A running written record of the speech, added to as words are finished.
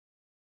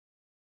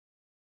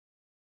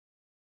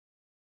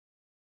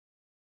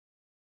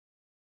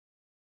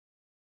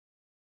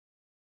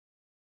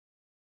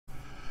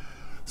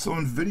So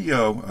in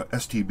video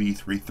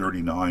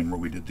STB339, where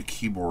we did the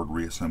keyboard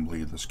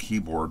reassembly of this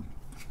keyboard,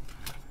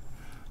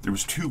 there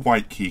was two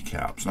white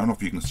keycaps. I don't know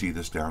if you can see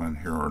this down in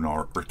here or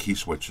not, or key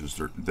switches.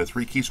 The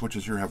three key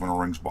switches here have an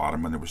orange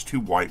bottom, and there was two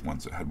white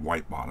ones that had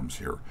white bottoms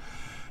here.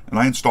 And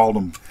I installed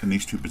them in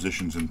these two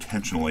positions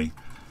intentionally,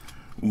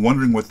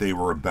 wondering what they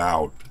were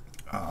about.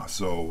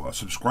 So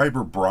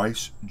subscriber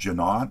Bryce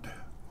Janot,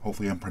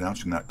 hopefully I'm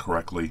pronouncing that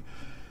correctly,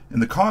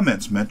 in the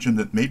comments mentioned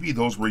that maybe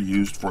those were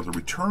used for the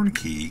return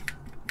key,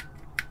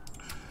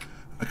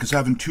 because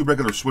having two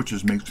regular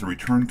switches makes the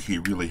return key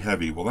really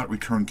heavy. Well, that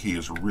return key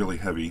is really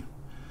heavy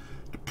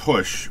to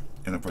push,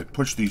 and if I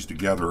push these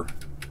together,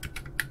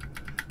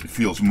 it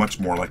feels much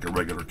more like a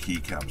regular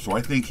keycap. So I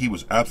think he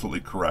was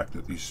absolutely correct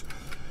that these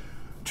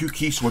two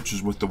key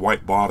switches with the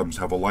white bottoms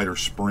have a lighter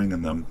spring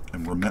in them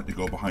and were meant to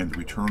go behind the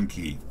return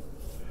key.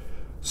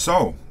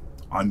 So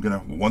I'm going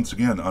to once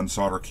again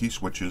unsolder key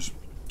switches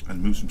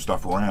and move some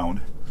stuff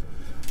around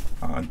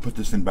and put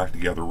this thing back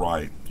together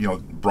right. You know,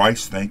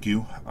 Bryce, thank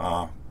you.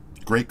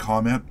 Great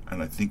comment,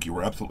 and I think you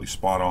were absolutely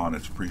spot on.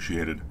 It's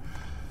appreciated.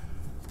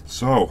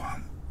 So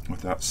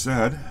with that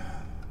said,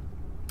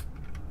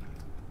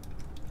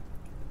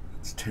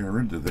 let's tear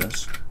into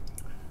this,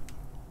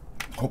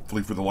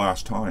 hopefully for the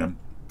last time,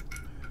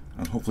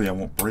 and hopefully I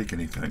won't break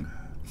anything.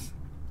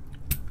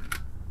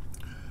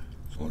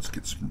 So let's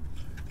get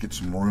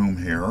some room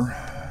here.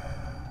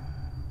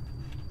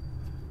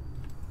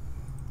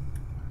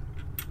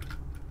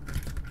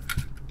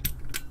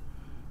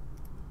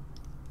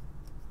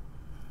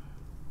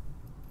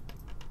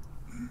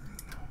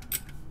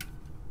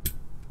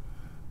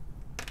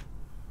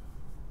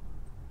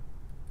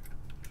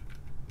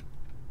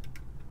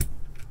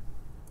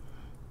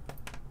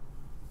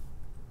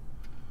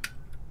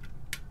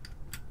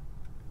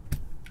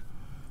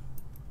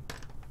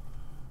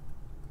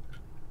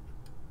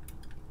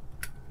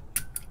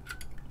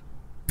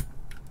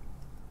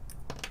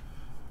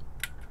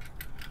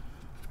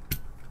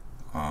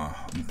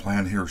 The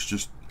plan here is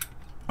just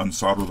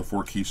unsolder the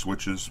four key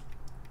switches,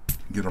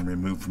 get them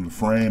removed from the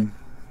frame,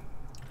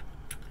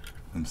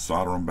 and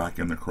solder them back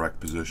in the correct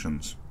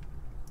positions.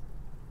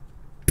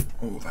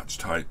 Oh, that's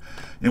tight.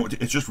 You know,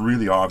 it's just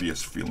really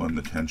obvious feeling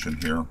the tension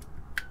here.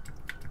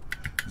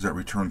 Because that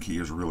return key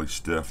is really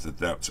stiff.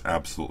 That's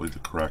absolutely the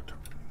correct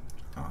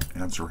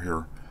answer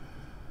here.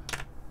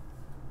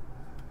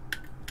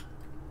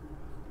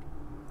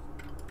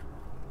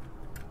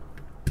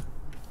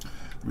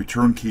 The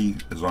return key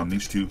is on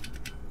these two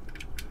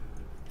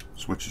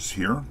switches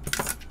here,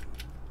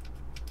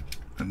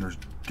 and there's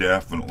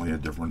definitely a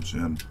difference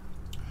in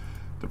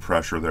the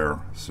pressure there.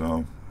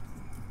 So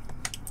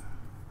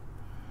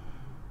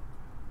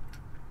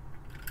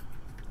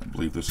I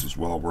believe this is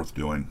well worth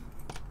doing.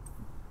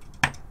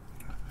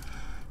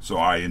 So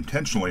I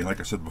intentionally, like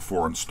I said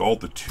before,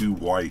 installed the two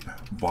white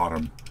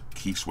bottom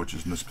key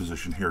switches in this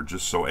position here,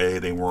 just so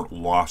they weren't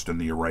lost in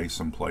the array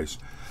someplace,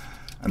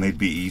 and they'd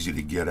be easy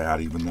to get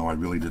at, even though I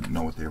really didn't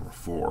know what they were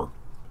for.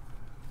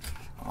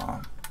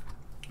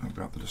 I've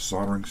got the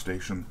desoldering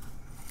station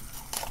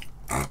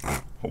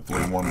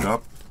hopefully warmed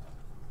up.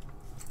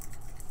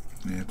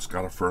 Yeah, it's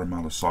got a fair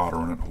amount of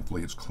solder in it.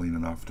 Hopefully it's clean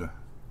enough to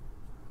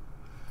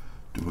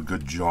do a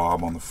good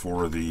job on the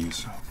four of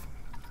these.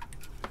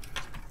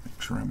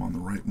 Make sure I'm on the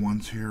right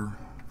ones here.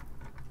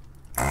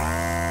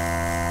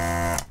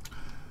 I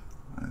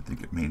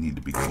think it may need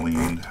to be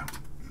cleaned.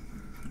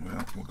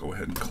 Well, we'll go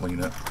ahead and clean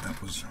it. That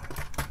was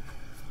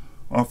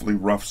awfully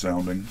rough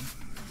sounding.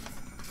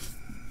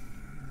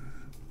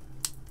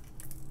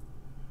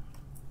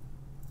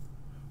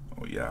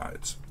 Oh yeah,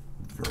 it's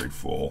very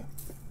full.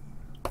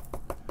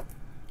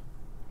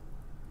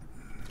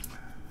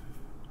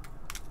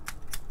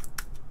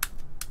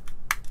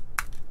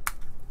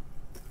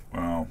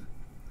 Wow.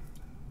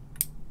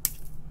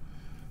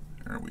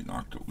 There, we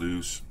knocked it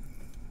loose.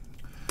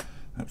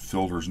 That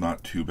filter's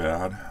not too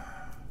bad,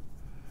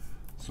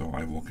 so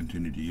I will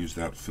continue to use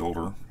that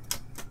filter.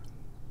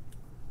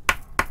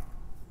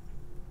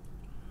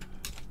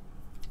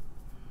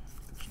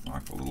 Just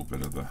knock a little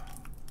bit of the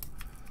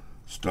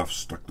stuff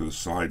stuck to the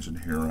sides in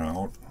here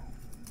out.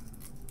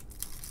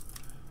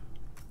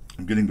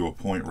 I'm getting to a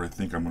point where I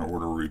think I'm going to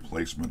order a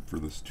replacement for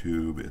this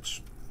tube.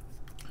 It's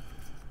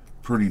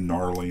pretty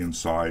gnarly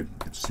inside.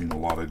 It's seen a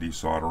lot of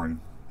desoldering.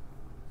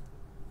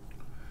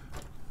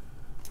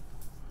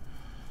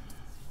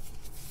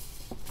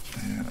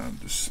 And I'll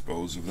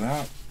dispose of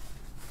that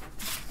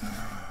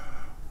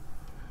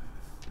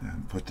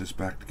and put this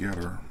back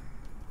together.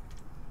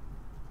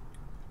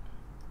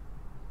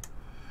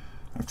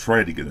 I've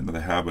tried to get into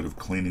the habit of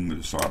cleaning the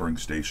desoldering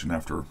station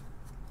after,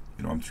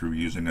 you know, I'm through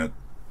using it.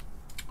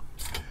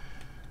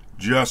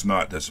 Just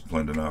not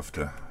disciplined enough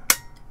to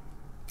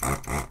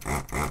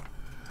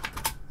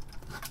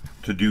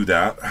do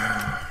that,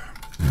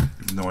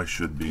 even though I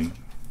should be.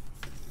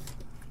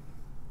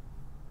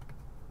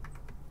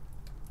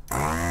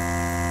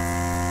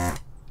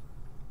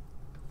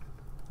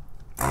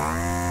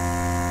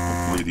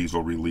 Hopefully these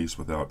will release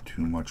without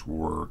too much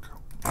work.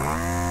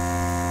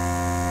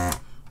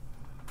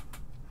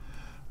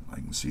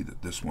 see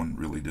that this one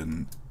really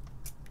didn't.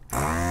 So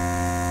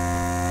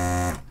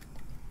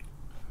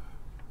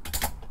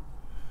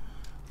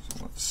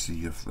let's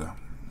see if the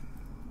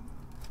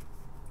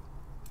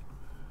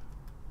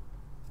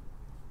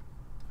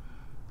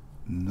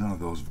none of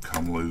those have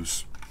come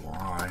loose.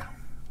 Why?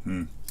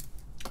 Let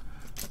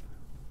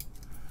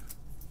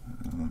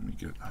me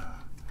get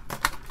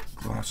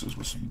glasses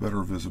with some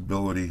better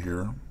visibility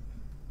here.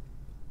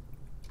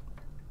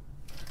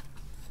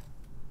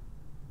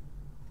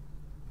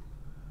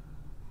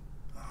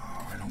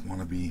 Oh, I don't want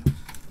to be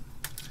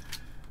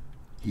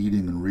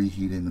heating and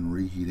reheating and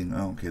reheating.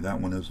 Oh, okay, that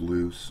one is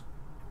loose.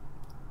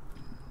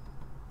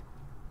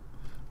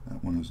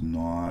 That one is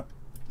not.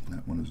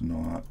 That one is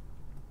not.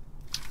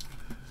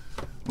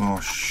 Oh,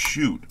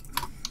 shoot.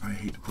 I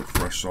hate to put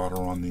fresh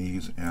solder on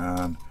these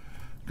and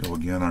go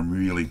again. I'm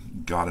really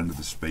got into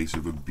the space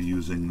of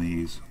abusing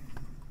these.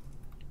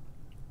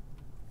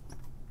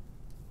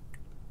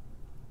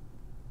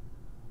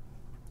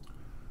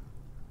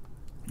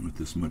 With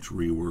this much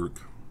rework.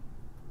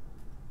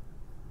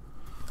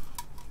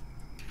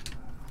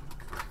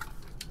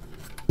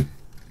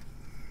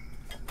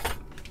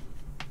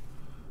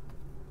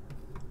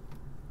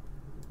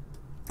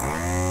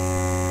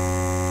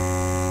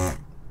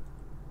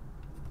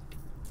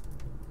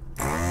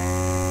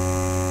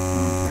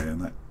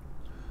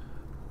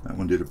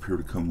 Did appear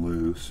to come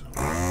loose.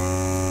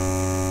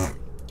 I'm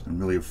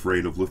really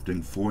afraid of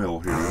lifting foil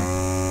here.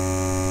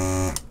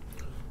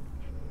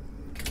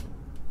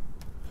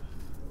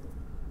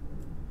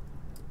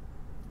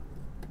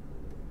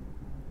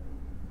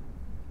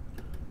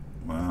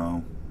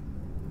 Wow.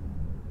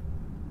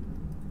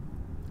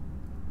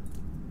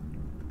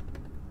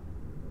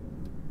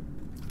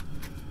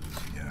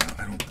 Yeah,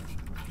 I don't...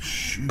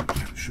 Shoot,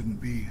 that shouldn't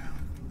be...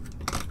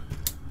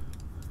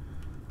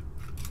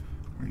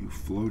 Are you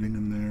floating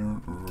in there,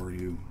 or are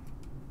you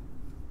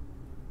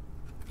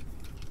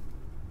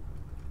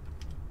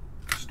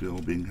still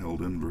being held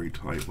in very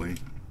tightly?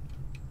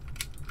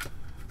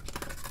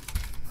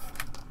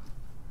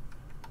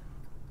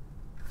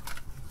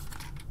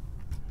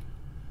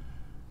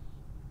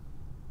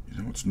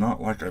 You know, it's not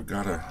like I've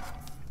got a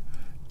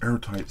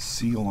airtight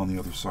seal on the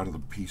other side of the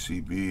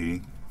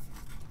PCB.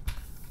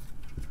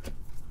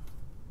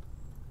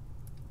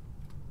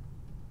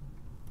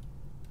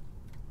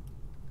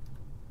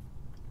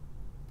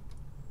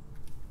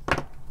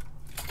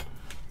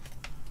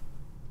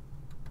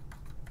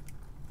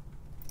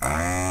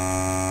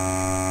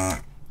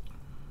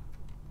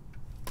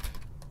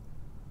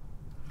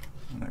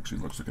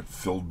 Looks like it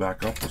filled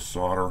back up with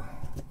solder.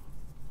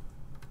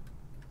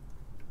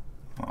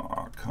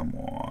 Aw, come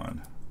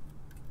on.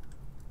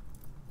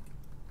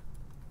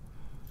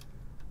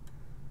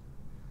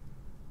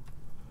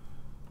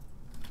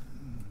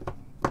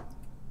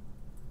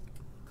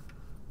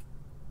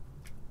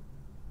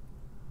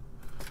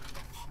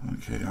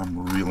 Okay,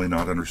 I'm really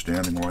not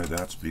understanding why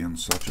that's being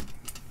such a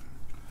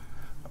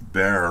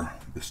bear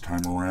this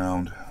time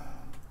around.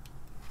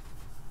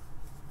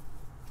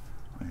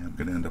 I'm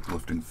going to end up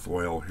lifting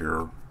foil here,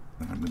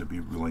 and I'm going to be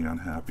really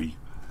unhappy.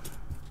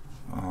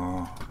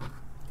 I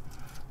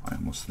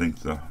almost think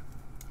the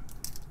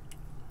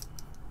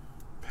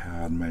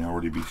pad may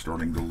already be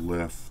starting to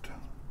lift.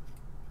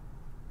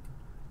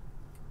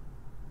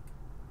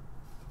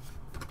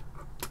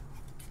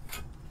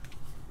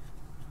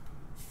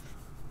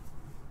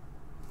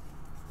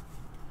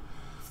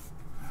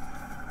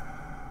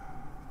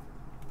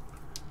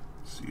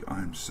 See,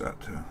 I'm set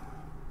to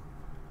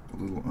a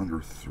little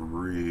under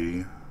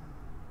 3.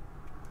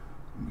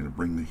 I'm going to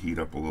bring the heat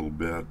up a little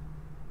bit.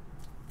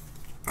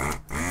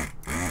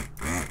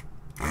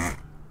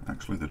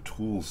 Actually, the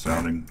tool's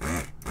sounding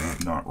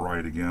not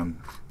right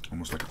again.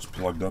 Almost like it's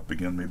plugged up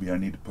again. Maybe I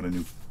need to put a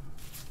new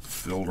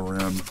filter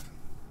in.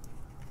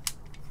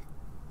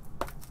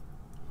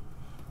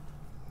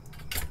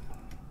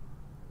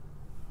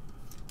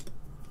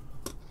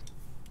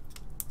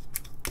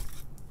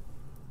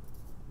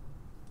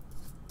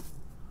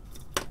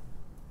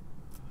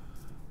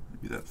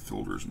 Maybe that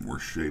filter's in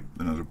worse shape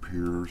than it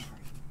appears.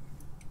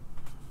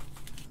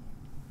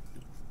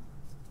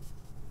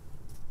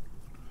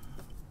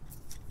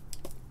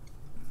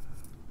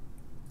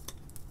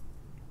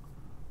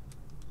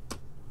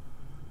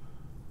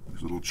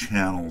 Little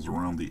channels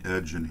around the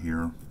edge in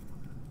here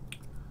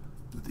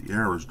that the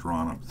air is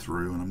drawn up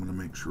through, and I'm going to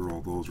make sure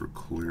all those are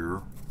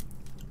clear.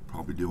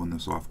 Probably doing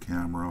this off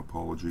camera,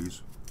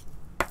 apologies.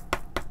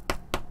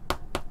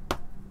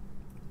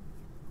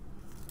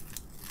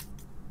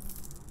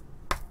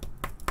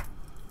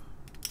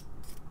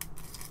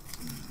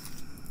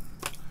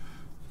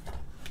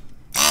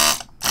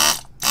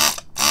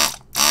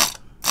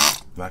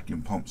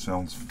 Vacuum pump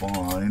sounds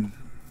fine.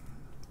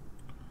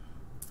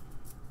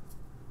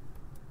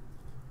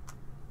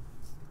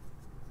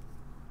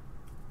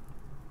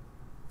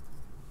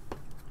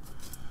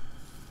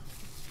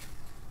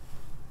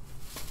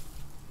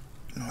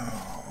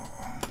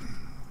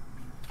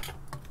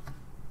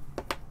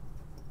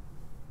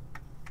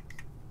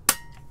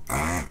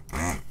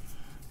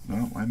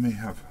 I may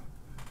have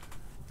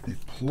a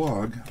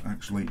plug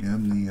actually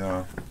in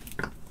the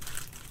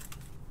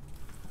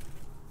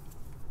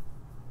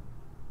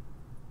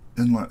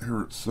inlet here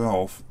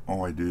itself.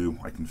 Oh, I do.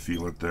 I can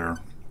feel it there.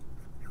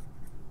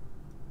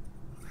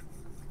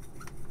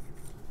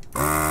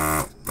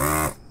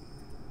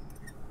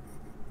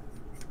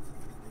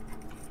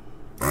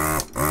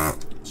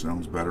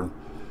 Sounds better.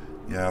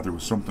 Yeah, there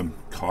was something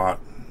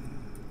caught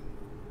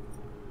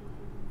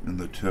in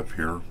the tip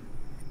here.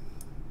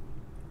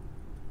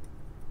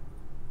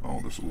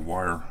 Oh, this little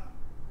wire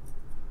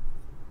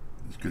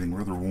is getting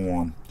rather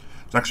warm.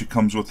 This actually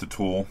comes with the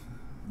tool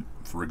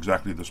for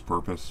exactly this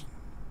purpose.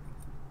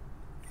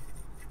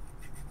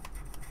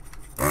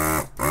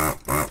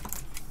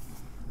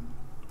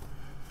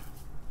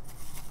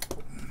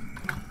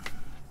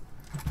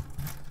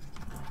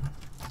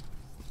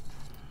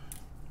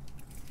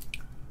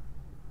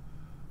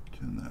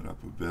 Tin that up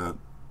a bit.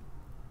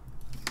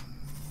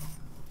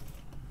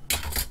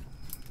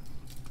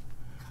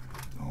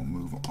 I'll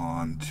move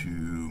on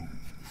to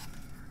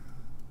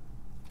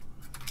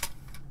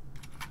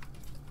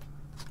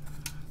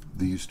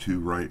these two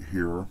right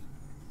here.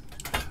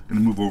 I'm going to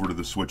move over to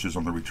the switches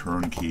on the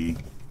return key.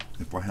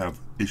 If I have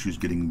issues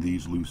getting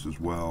these loose as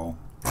well.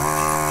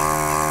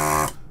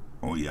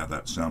 Oh yeah,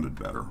 that sounded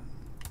better.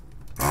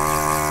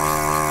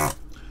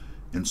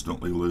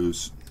 Instantly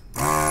loose.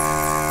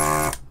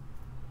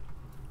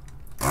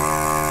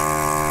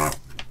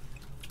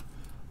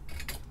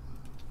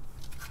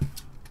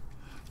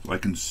 I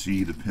can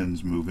see the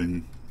pins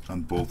moving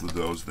on both of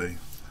those.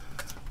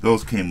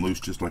 Those came loose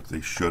just like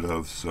they should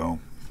have, so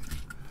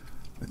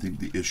I think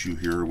the issue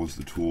here was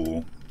the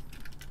tool,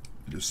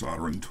 the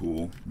soldering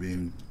tool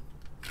being.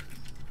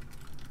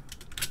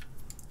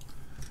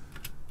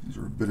 These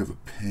are a bit of a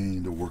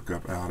pain to work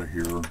up out of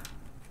here.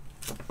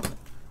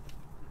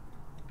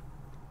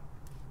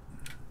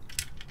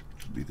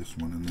 Should be this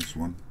one and this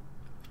one.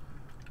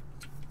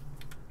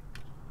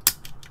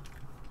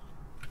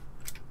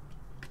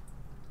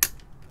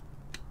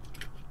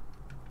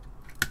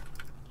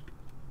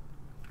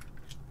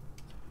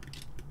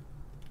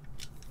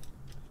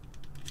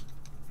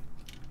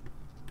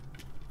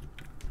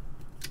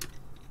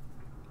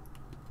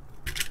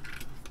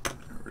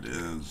 There it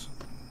is.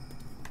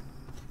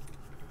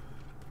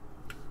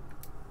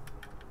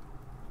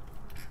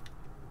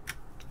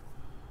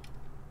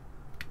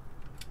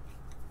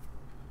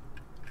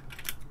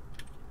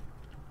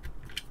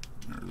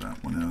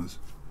 That one is.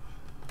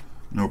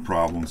 No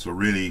problem. So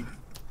really,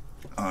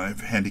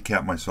 I've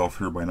handicapped myself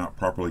here by not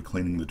properly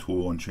cleaning the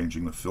tool and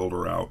changing the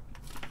filter out,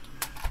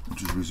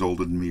 which has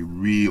resulted in me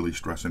really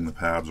stressing the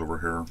pads over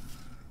here.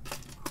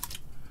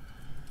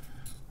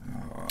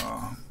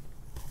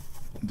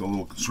 The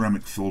little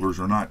ceramic filters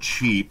are not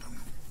cheap,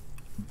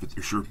 but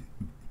they're sure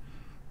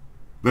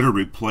better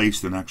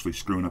replaced than actually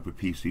screwing up a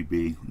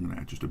PCB. I'm going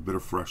to add just a bit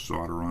of fresh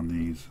solder on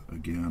these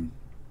again.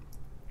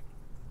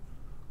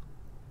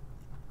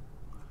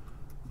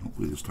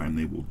 Hopefully this time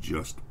they will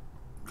just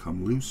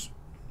come loose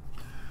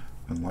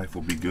and life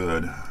will be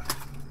good.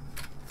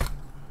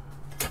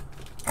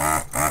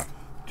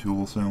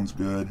 Tool sounds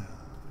good.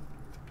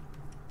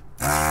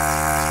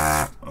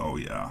 Oh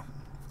yeah,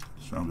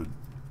 sounded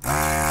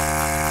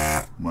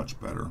much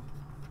better.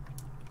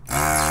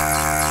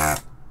 Yeah,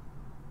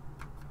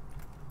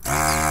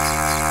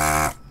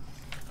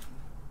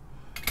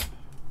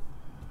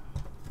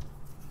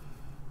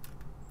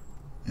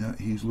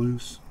 he's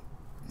loose.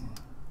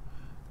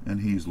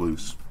 And he's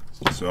loose.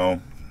 So,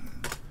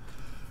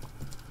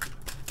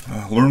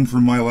 learn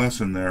from my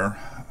lesson there.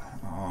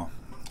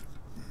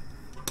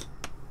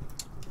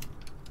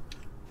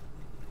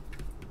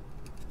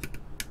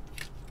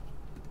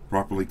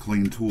 Properly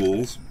cleaned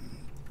tools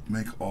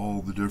make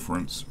all the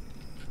difference.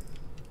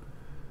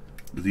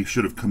 But these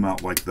should have come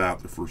out like that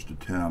the first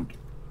attempt.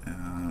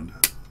 And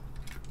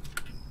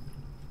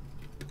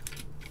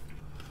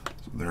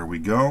so there we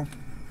go.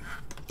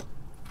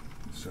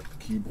 Set the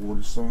keyboard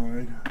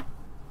aside.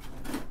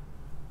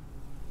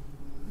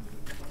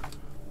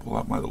 Pull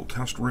out my little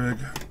test rig.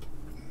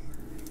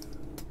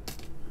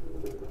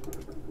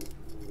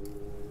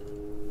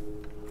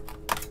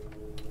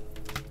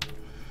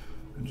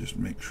 And just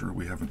make sure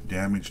we haven't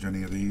damaged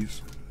any of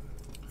these.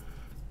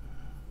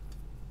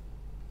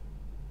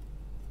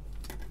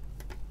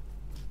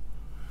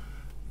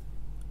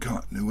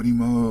 Continuity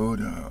mode.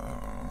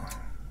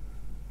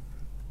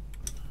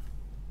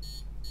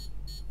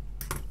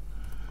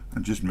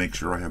 And just make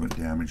sure I haven't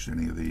damaged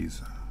any of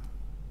these.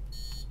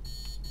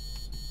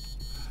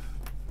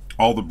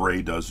 All the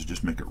braid does is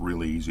just make it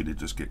really easy to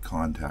just get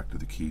contact to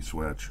the key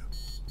switch.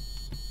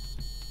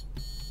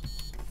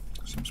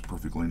 Seems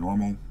perfectly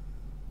normal.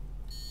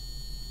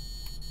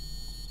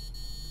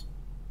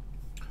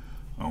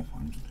 Oh,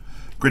 I'm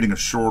creating a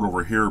short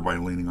over here by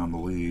leaning on the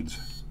leads.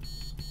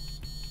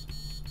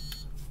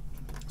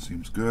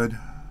 Seems good.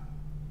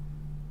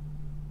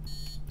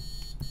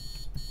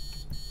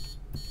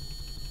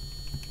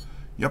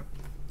 Yep,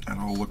 that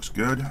all looks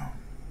good.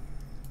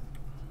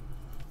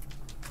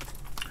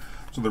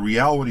 So the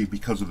reality,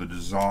 because of the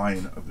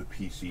design of the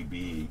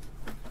PCB,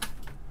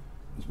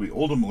 is we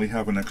ultimately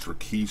have an extra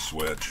key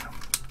switch,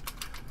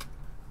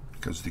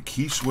 because the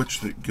key switch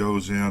that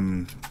goes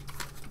in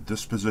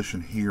this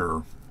position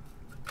here,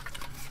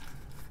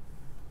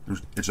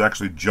 it's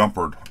actually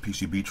jumpered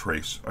PCB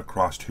trace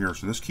across here.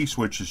 So this key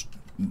switch is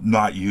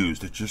not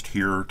used. It's just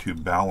here to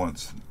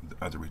balance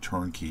the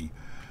return key.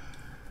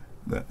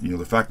 That, you know,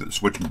 the fact that the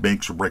switch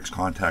makes or breaks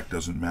contact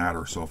doesn't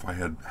matter. So if I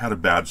had a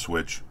bad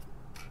switch,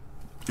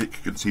 it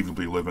could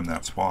conceivably live in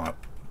that spot.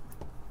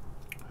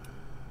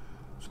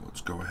 So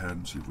let's go ahead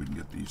and see if we can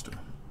get these to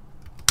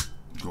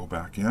go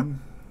back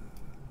in.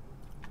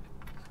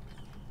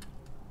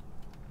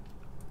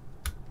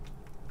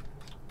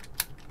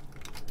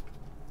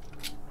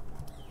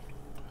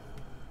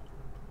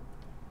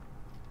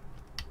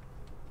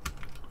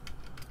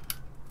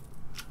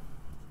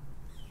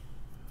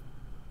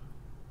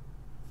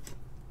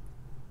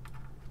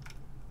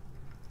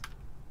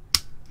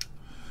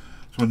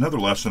 So another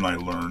lesson I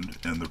learned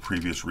in the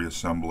previous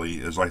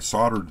reassembly is I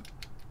soldered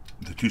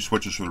the two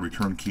switches for the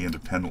return key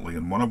independently,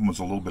 and one of them was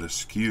a little bit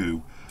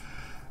askew,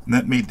 and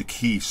that made the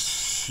key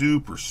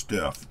super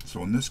stiff.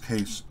 So in this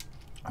case,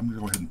 I'm going to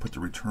go ahead and put the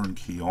return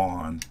key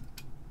on.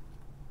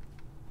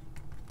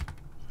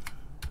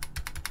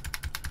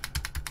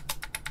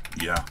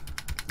 Yeah,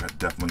 that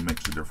definitely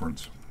makes a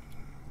difference.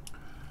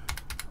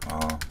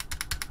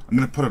 I'm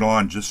going to put it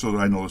on just so that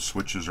I know the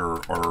switches are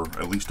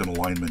at least in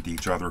alignment to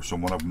each other, so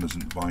one of them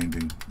isn't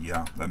binding.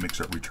 Yeah, that makes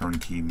that return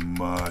key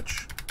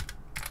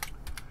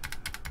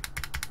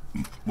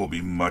will be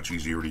much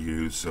easier to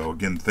use. So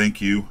again, thank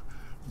you,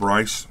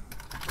 Bryce.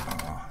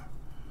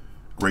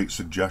 Great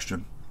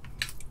suggestion.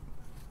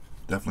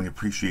 Definitely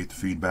appreciate the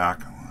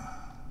feedback.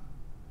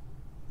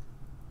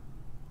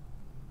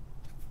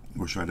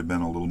 Wish I'd have been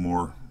a little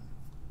more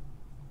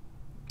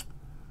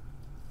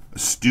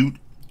astute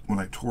when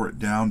I tore it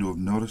down to have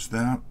noticed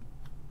that,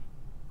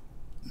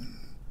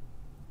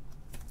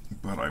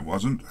 but I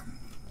wasn't.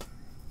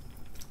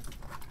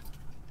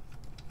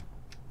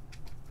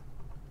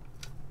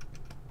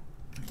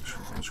 Make sure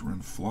those are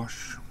in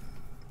flush.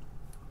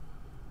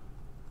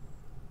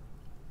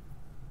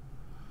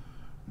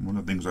 One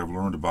of the things I've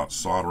learned about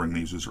soldering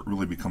these is it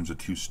really becomes a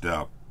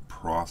two-step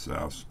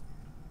process.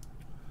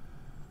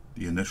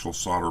 The initial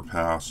solder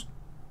pass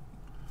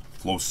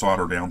flows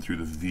solder down through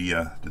the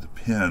via to the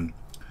pin,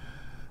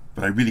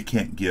 but I really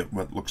can't get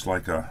what looks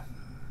like a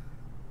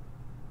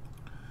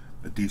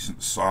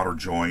decent solder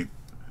joint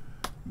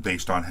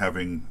based on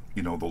having,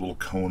 you know, the little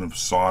cone of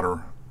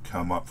solder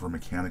come up for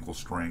mechanical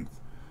strength.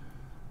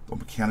 The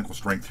mechanical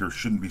strength here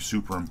shouldn't be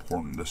super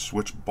important. The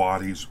switch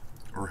bodies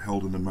are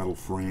held in the metal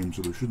frame,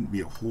 so there shouldn't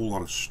be a whole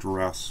lot of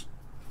stress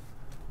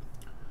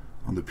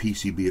on the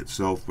PCB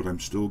itself, but I'm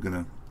still going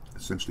to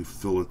essentially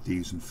fillet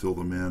these and fill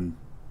them in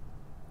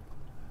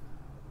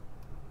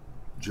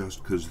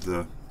just because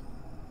the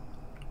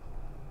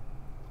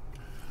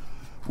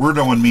word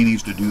on me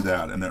needs to do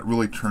that, and that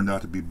really turned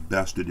out to be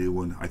best to do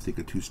when I think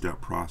a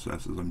two-step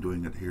process as I'm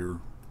doing it here.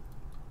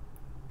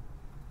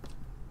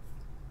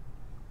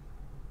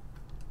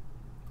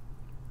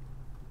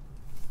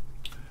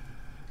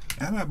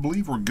 And I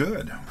believe we're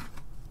good.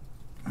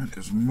 That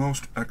is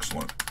most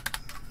excellent.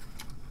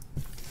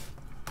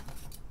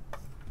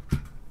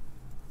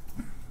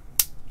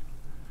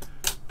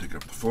 Dig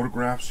up the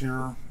photographs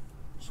here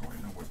so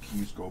I know what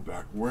keys go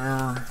back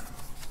where.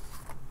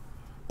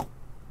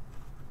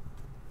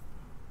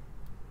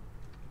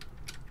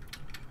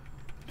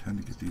 Tend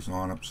to get these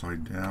on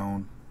upside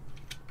down.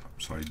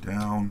 So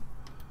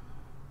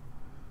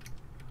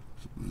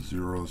the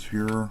zeros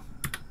here.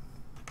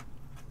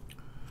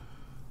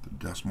 The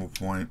decimal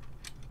point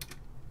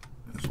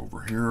is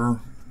over here.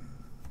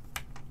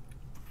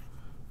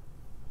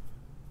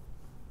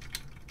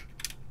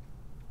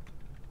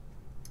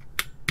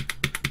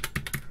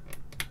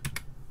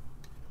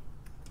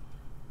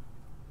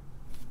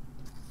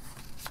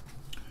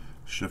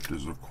 Shift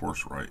is of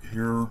course right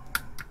here.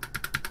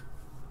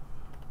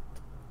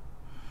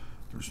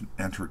 There's an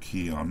enter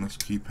key on this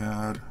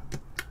keypad,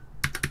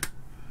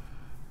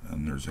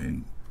 and there's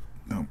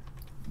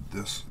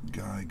this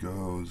guy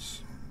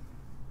goes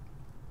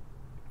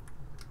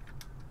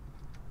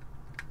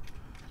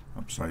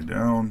upside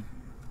down.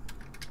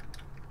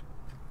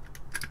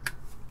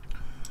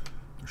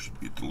 There should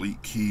be a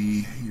delete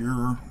key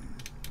here,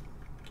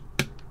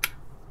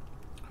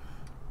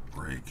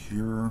 break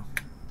here,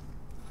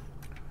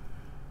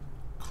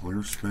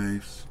 clear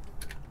space.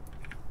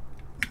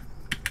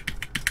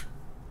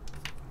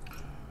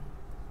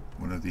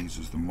 One of these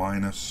is the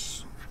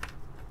minus.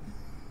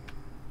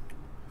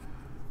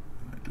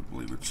 I do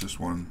believe it's this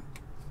one.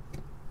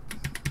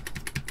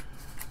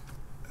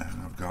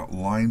 And I've got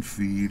line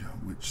feed,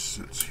 which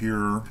sits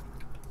here,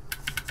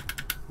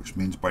 which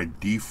means by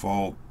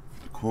default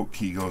the quote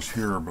key goes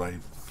here, but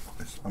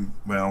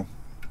well,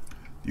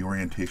 the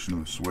orientation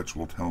of the switch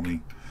will tell me.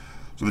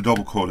 So the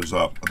double quote is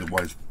up,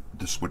 otherwise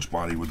the switch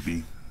body would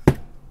be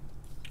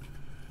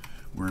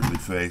weirdly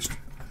faced.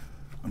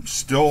 I'm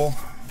still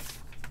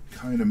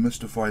kind of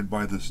mystified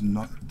by this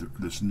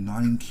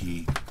 9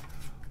 key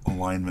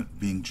alignment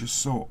being just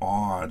so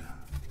odd.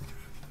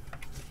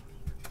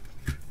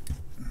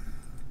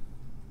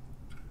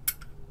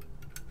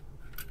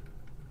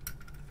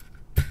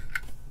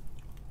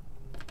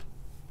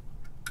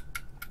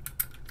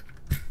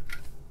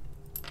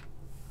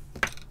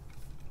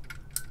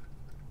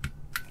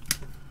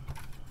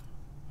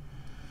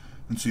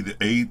 And see, the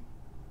 8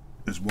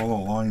 is well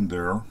aligned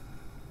there.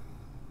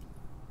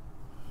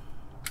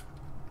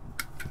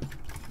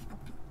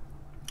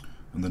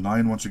 And the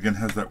 9 once again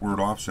has that weird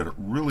offset. It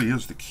really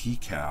is the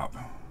keycap,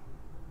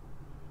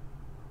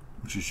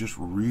 which is just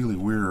really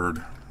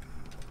weird.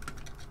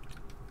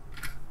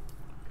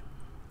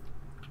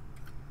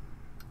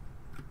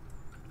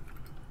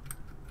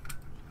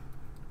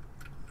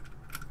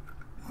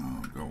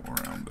 I'll go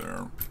around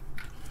there.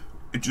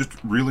 It just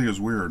really is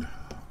weird.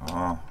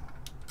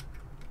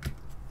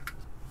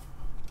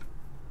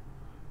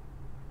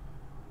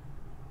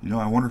 You know,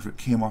 I wonder if it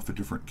came off a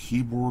different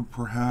keyboard,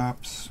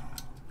 perhaps.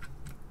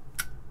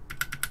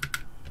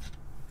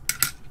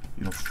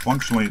 You know,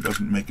 functionally it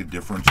doesn't make a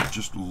difference. It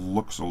just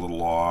looks a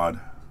little odd.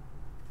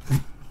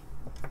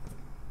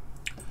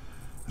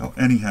 Well,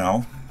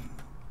 anyhow,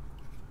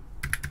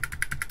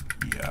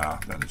 yeah,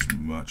 that is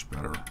much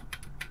better.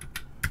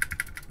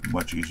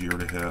 Much easier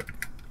to hit.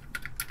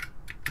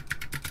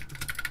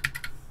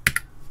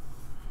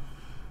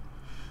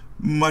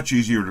 Much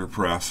easier to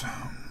press.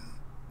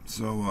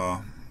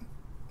 So,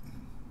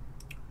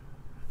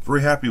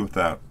 very happy with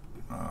that.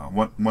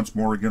 Once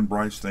more again,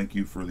 Bryce, thank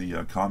you for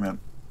the comment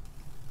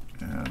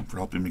and for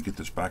helping me get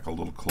this back a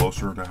little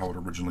closer to how it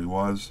originally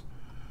was.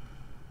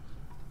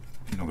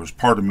 You know, there's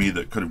part of me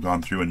that could have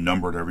gone through and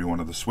numbered every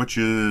one of the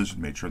switches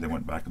and made sure they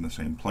went back in the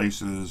same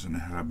places, and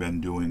had I been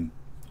doing,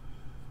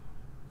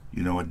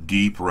 you know, a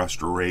deep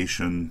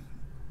restoration,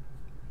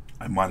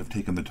 I might have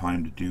taken the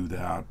time to do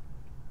that.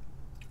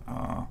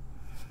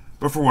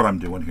 But for what I'm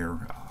doing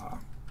here,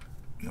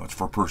 you know, it's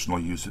for personal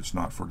use. It's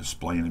not for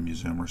display in a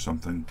museum or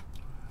something.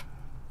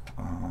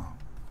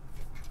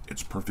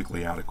 It's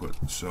perfectly adequate.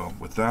 So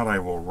with that, I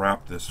will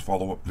wrap this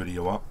follow-up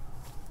video up,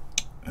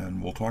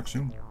 and we'll talk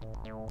soon.